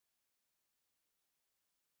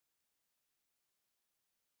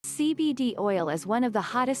CBD oil is one of the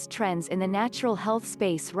hottest trends in the natural health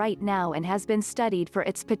space right now and has been studied for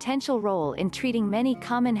its potential role in treating many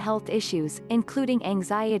common health issues, including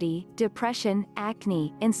anxiety, depression,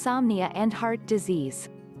 acne, insomnia and heart disease.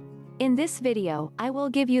 In this video, I will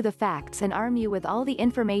give you the facts and arm you with all the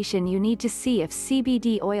information you need to see if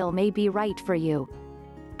CBD oil may be right for you.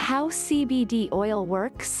 How CBD oil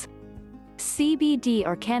works? CBD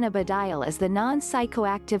or cannabidiol is the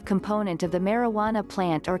non-psychoactive component of the marijuana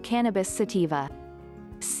plant or cannabis sativa.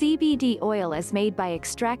 CBD oil is made by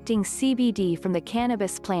extracting CBD from the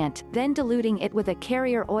cannabis plant, then diluting it with a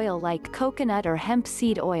carrier oil like coconut or hemp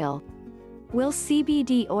seed oil. Will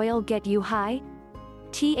CBD oil get you high?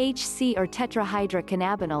 THC or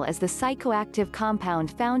tetrahydrocannabinol is the psychoactive compound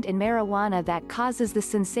found in marijuana that causes the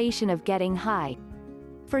sensation of getting high.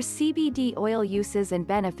 For CBD oil uses and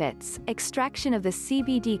benefits, extraction of the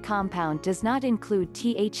CBD compound does not include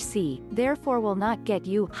THC, therefore will not get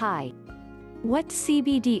you high. What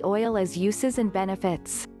CBD oil is uses and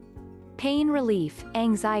benefits? Pain relief,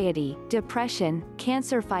 anxiety, depression,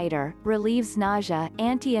 cancer fighter, relieves nausea,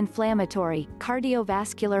 anti-inflammatory,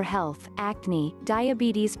 cardiovascular health, acne,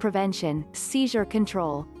 diabetes prevention, seizure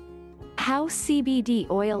control. How CBD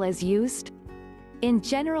oil is used? In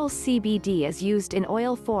general, CBD is used in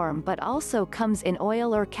oil form but also comes in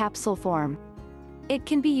oil or capsule form. It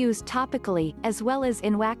can be used topically, as well as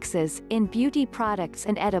in waxes, in beauty products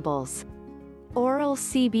and edibles. Oral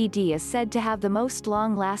CBD is said to have the most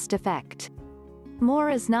long-last effect.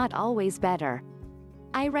 More is not always better.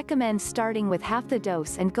 I recommend starting with half the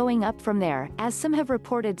dose and going up from there, as some have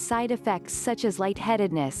reported side effects such as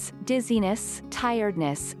lightheadedness, dizziness,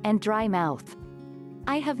 tiredness, and dry mouth.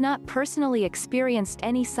 I have not personally experienced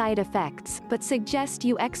any side effects, but suggest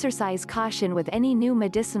you exercise caution with any new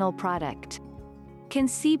medicinal product. Can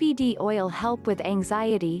CBD oil help with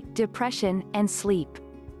anxiety, depression, and sleep?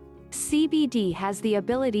 CBD has the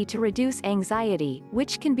ability to reduce anxiety,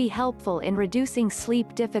 which can be helpful in reducing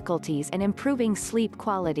sleep difficulties and improving sleep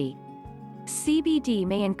quality. CBD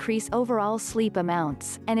may increase overall sleep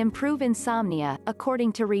amounts, and improve insomnia,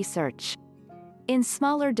 according to research. In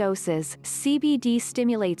smaller doses, CBD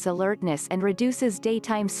stimulates alertness and reduces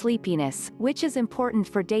daytime sleepiness, which is important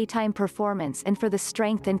for daytime performance and for the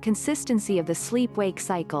strength and consistency of the sleep-wake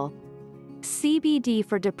cycle. CBD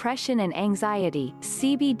for depression and anxiety.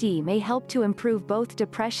 CBD may help to improve both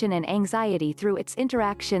depression and anxiety through its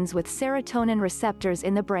interactions with serotonin receptors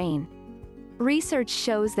in the brain. Research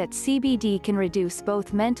shows that CBD can reduce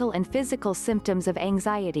both mental and physical symptoms of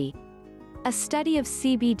anxiety. A study of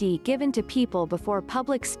CBD given to people before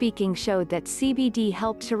public speaking showed that CBD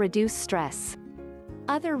helped to reduce stress.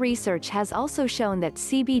 Other research has also shown that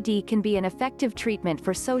CBD can be an effective treatment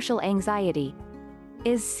for social anxiety.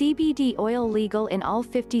 Is CBD oil legal in all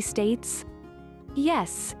 50 states?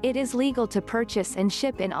 Yes, it is legal to purchase and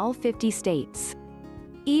ship in all 50 states.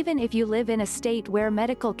 Even if you live in a state where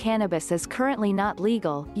medical cannabis is currently not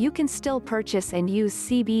legal, you can still purchase and use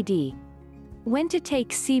CBD. When to take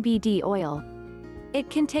CBD oil?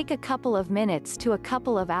 It can take a couple of minutes to a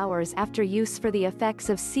couple of hours after use for the effects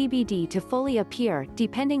of CBD to fully appear,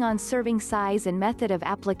 depending on serving size and method of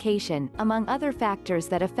application, among other factors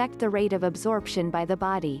that affect the rate of absorption by the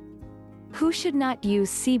body. Who should not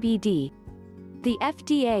use CBD? The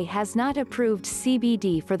FDA has not approved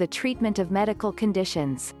CBD for the treatment of medical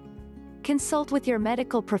conditions. Consult with your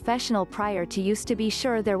medical professional prior to use to be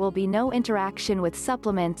sure there will be no interaction with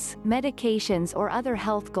supplements, medications or other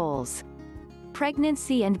health goals.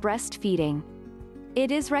 Pregnancy and breastfeeding.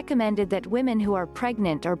 It is recommended that women who are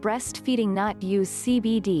pregnant or breastfeeding not use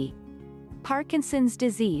CBD. Parkinson's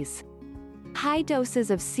disease. High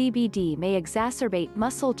doses of CBD may exacerbate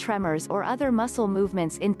muscle tremors or other muscle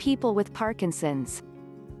movements in people with Parkinson's.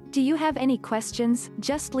 Do you have any questions?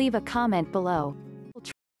 Just leave a comment below.